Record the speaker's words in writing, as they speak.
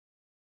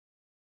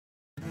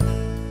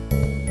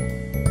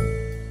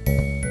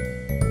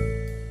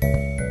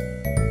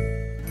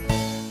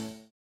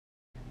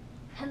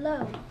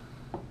Hello,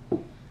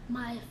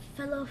 my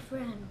fellow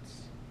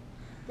friends.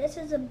 This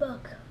is a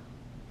book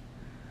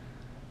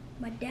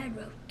my dad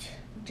wrote,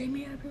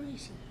 Jamie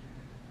Arpin-Ricci.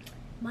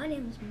 My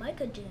name is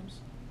Micah James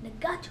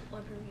Nagatu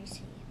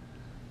Arpin-Ricci.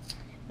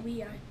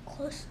 We are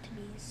close to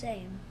being the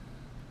same.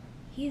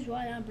 He's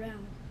white, I'm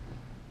brown.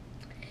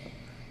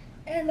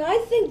 And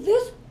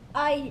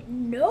I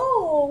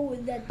know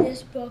that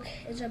this book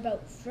is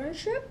about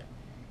friendship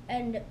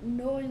and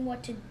knowing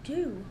what to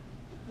do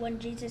when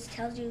Jesus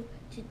tells you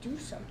to do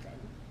something.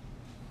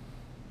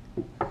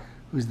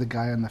 Who's the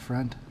guy on the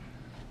front?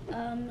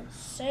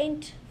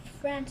 Saint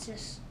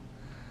Francis.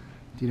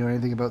 Do you know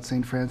anything about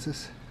Saint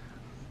Francis?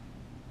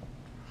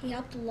 He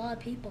helped a lot of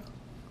people.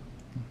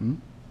 Mm-hmm.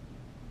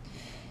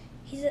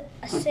 He's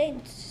a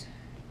saint.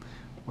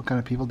 What kind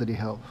of people did he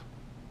help?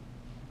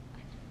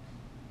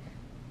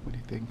 What do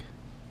you think?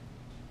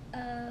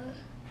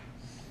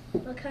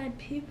 What kind of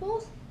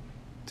people?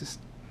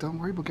 Just don't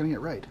worry about getting it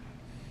right.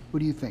 What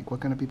do you think? What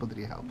kind of people did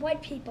he help?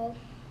 White people.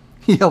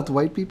 He helped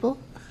white people?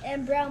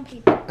 And brown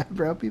people. And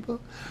brown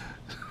people?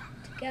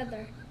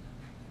 Together.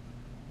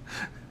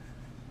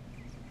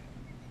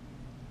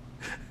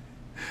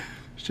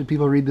 Should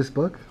people read this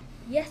book?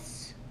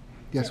 Yes.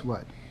 Guess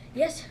what?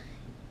 Yes,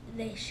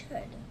 they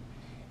should.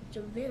 It's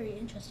a very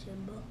interesting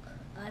book.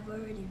 I've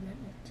already read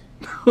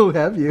it. Oh,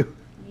 have you?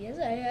 Yes,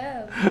 I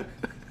have.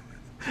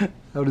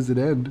 How does it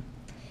end?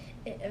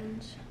 It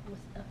ends with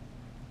a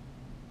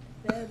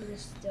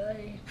fabulous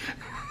story.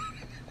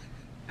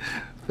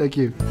 Thank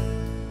you.